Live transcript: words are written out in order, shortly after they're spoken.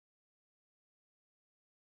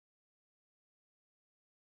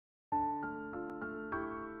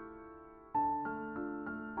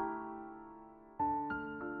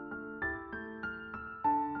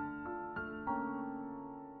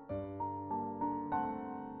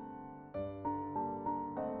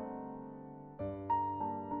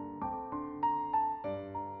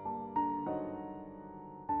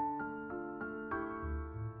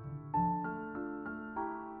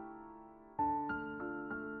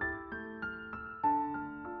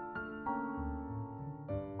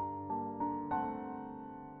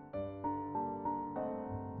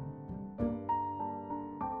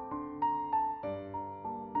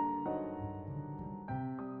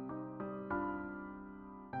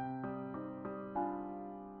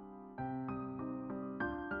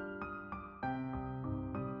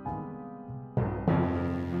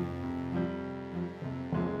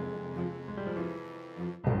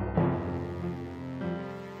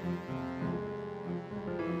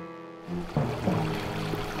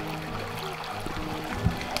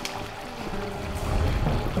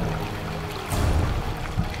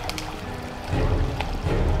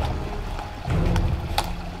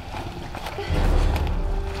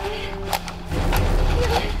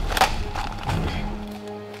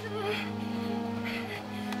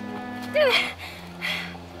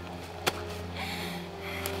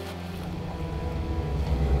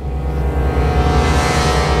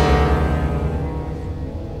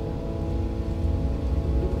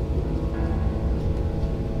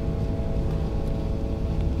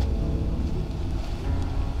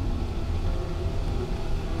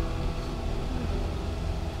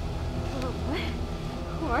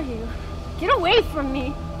are you? Get away from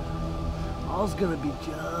me! All's gonna be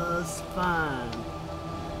just fine.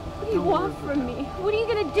 What do you want from me? What are you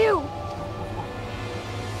gonna do?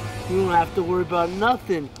 You don't have to worry about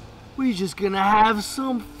nothing. We're just gonna have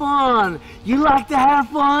some fun. You like to have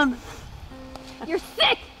fun? You're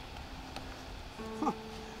sick!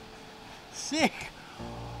 Sick?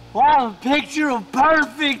 Well, I'm a picture of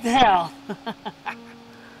perfect health.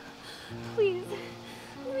 Please,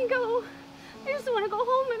 let me go. I just want to go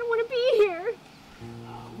home. I don't want to be here.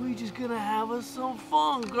 We're just gonna have us some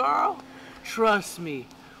fun, girl. Trust me,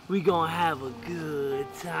 we gonna have a good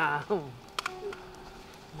time.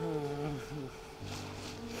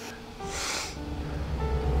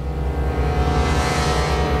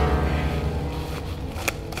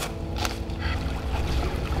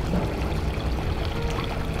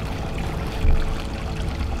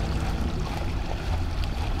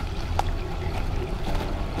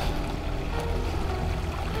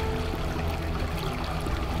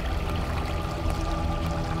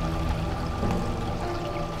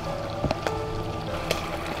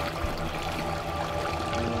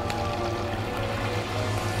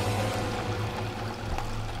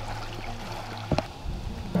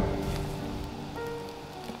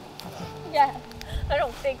 Yeah, I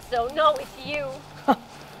don't think so. No, it's you.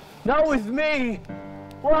 No, it's me.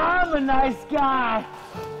 Well, I'm a nice guy.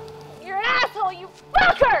 You're an asshole, you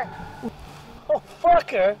fucker! Oh,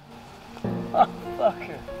 fucker. Oh,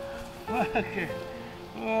 fucker. Fucker.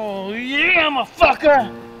 Oh, yeah, I'm a fucker.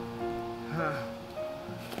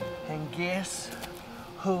 And guess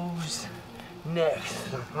who's next?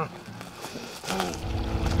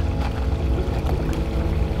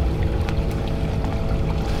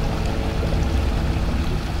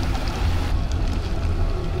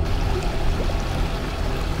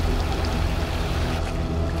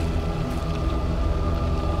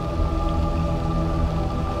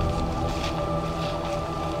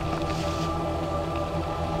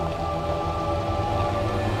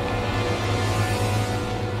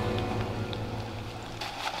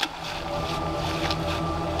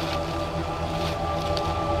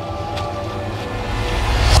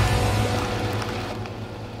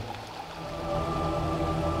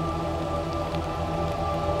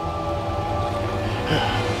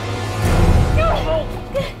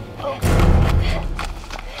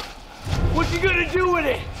 What you gonna do with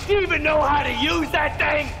it? Do you even know how to use that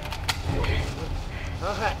thing?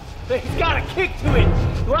 Alright, it's got a kick to it.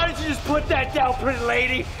 Why don't you just put that down, pretty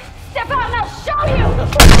lady? Step out and I'll show you!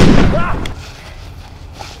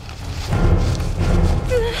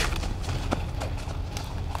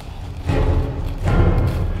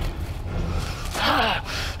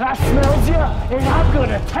 I smells you, and I'm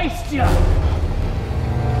gonna taste you.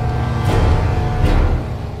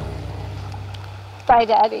 Bye,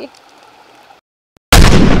 Daddy.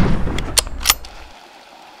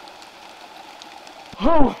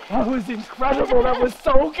 Oh, that was incredible. That was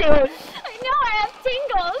so good. I know, I have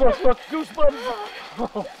tingles. Look,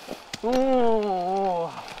 goosebumps. Oh.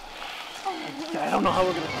 I don't know how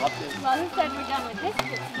we're gonna stop this. Well, who said we're done with this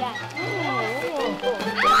just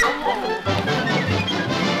yet?